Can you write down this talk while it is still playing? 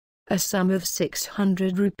A sum of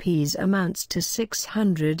 600 rupees amounts to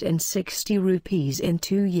 660 rupees in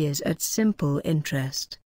 2 years at simple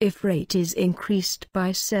interest. If rate is increased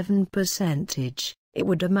by 7%, it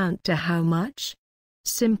would amount to how much?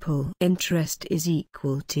 Simple interest is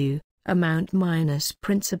equal to amount minus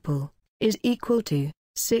principal is equal to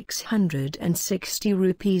 660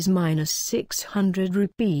 rupees minus 600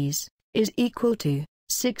 rupees is equal to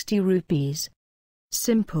 60 rupees.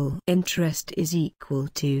 Simple interest is equal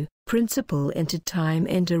to principal into time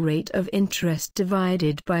into rate of interest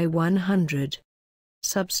divided by 100.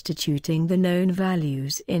 Substituting the known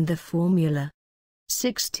values in the formula.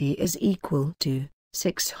 60 is equal to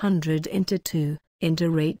 600 into 2 into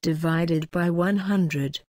rate divided by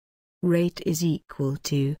 100. Rate is equal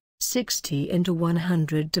to 60 into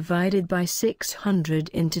 100 divided by 600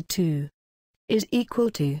 into 2 is equal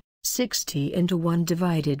to 60 into 1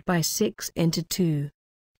 divided by 6 into 2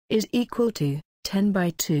 is equal to 10 by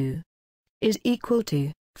 2 is equal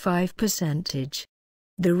to 5%.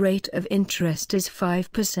 The rate of interest is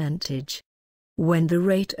 5%. When the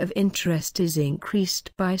rate of interest is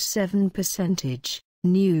increased by 7%,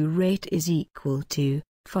 new rate is equal to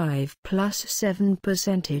 5 plus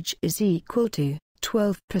 7% is equal to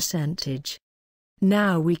 12%.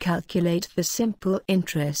 Now we calculate the simple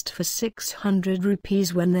interest for 600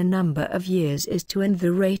 rupees when the number of years is 2 and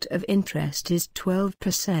the rate of interest is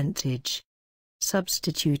 12%.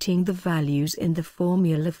 Substituting the values in the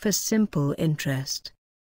formula for simple interest.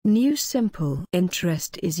 New simple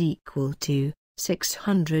interest is equal to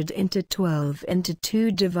 600 into 12 into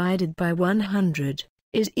 2 divided by 100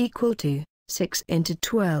 is equal to 6 into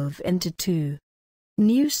 12 into 2.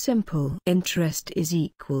 New simple interest is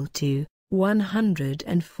equal to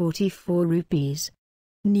 144 rupees.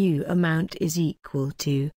 New amount is equal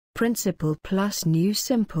to principal plus new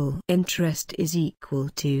simple interest is equal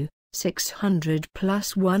to 600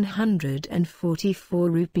 plus 144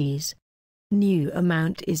 rupees. New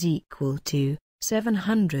amount is equal to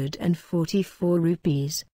 744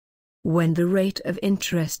 rupees. When the rate of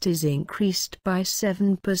interest is increased by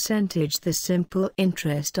 7%, the simple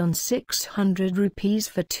interest on 600 rupees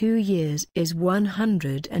for 2 years is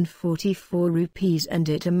 144 rupees and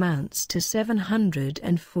it amounts to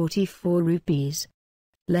 744 rupees.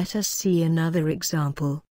 Let us see another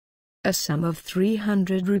example. A sum of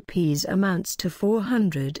 300 rupees amounts to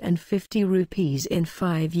 450 rupees in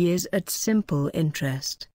 5 years at simple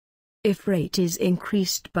interest. If rate is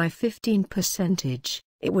increased by 15%,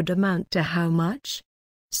 it would amount to how much?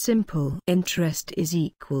 Simple interest is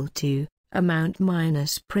equal to amount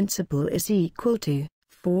minus principal is equal to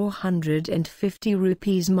 450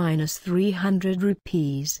 rupees minus 300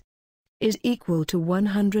 rupees is equal to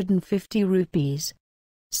 150 rupees.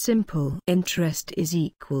 Simple interest is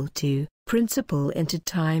equal to principal into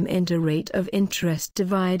time into rate of interest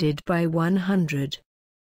divided by 100.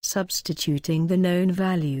 Substituting the known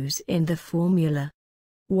values in the formula.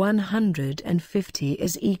 150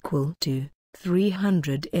 is equal to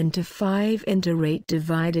 300 into 5 into rate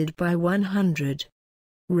divided by 100.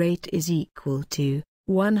 Rate is equal to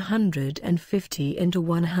 150 into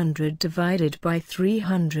 100 divided by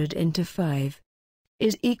 300 into 5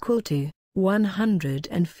 is equal to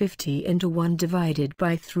 150 into 1 divided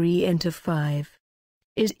by 3 into 5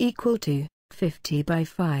 is equal to 50 by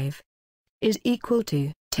 5 is equal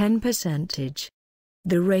to 10%.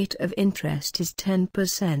 The rate of interest is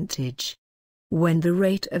 10%. When the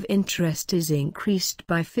rate of interest is increased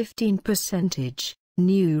by 15%,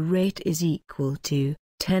 new rate is equal to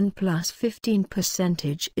 10 plus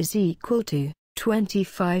 15% is equal to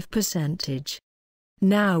 25%.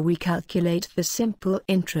 Now we calculate the simple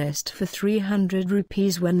interest for 300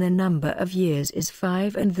 rupees when the number of years is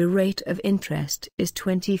 5 and the rate of interest is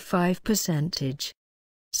 25%.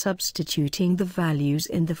 Substituting the values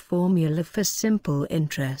in the formula for simple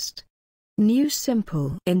interest. New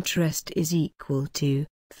simple interest is equal to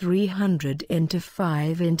 300 into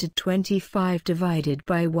 5 into 25 divided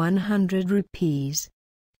by 100 rupees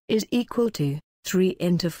is equal to 3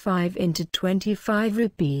 into 5 into 25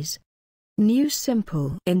 rupees. New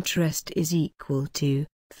simple interest is equal to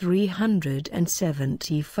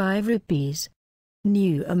 375 rupees.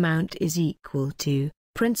 New amount is equal to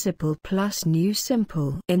principal plus new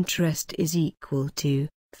simple interest is equal to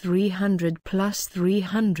 300 plus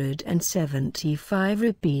 375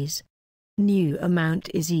 rupees. New amount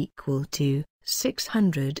is equal to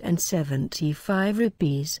 675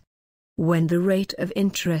 rupees. When the rate of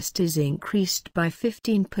interest is increased by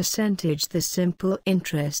 15%, the simple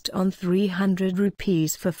interest on 300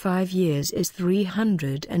 rupees for 5 years is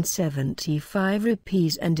 375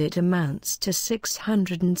 rupees and it amounts to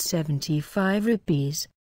 675 rupees.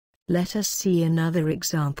 Let us see another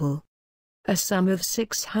example. A sum of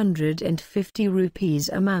 650 rupees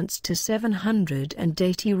amounts to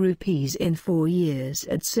 780 rupees in 4 years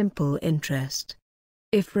at simple interest.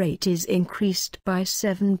 If rate is increased by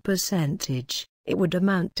 7%, it would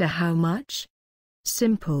amount to how much?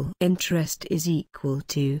 Simple interest is equal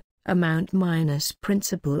to, amount minus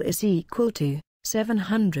principal is equal to,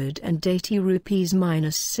 780 rupees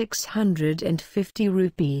minus 650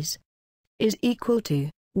 rupees, is equal to,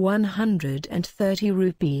 130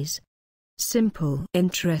 rupees. Simple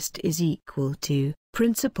interest is equal to,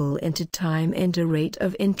 principal into time into rate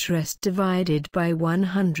of interest divided by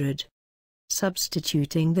 100.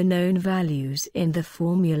 Substituting the known values in the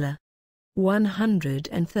formula.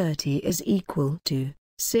 130 is equal to,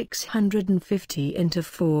 650 into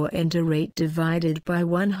 4 into rate divided by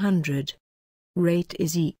 100. Rate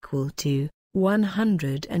is equal to,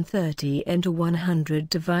 130 into 100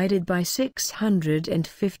 divided by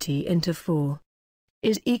 650 into 4.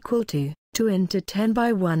 Is equal to, 2 into 10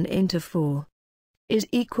 by 1 into 4. Is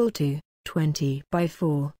equal to, 20 by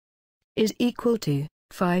 4. Is equal to,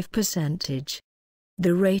 5%.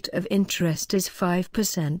 The rate of interest is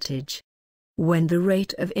 5%. When the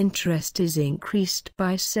rate of interest is increased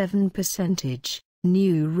by 7%,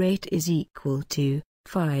 new rate is equal to,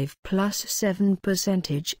 5 plus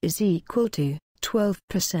 7% is equal to,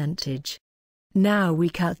 12%. Now we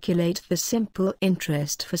calculate the simple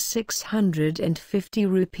interest for 650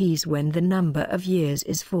 rupees when the number of years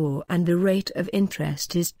is 4 and the rate of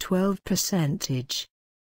interest is 12%.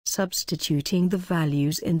 Substituting the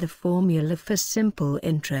values in the formula for simple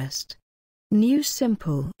interest. New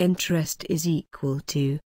simple interest is equal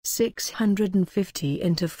to, 650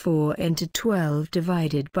 into 4 into 12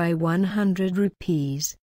 divided by 100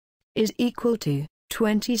 rupees. Is equal to,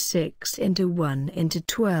 26 into 1 into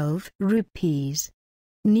 12 rupees.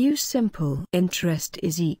 New simple interest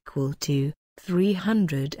is equal to,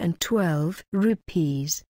 312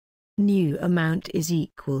 rupees. New amount is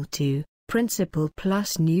equal to, principal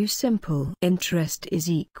plus new simple interest is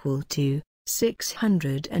equal to,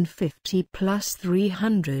 650 plus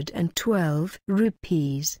 312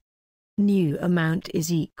 rupees. New amount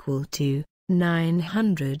is equal to,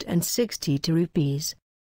 962 rupees.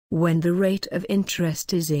 When the rate of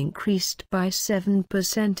interest is increased by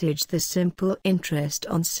 7%, the simple interest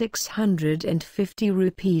on 650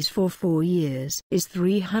 rupees for 4 years is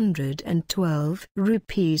 312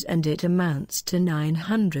 rupees and it amounts to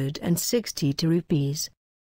 962 rupees.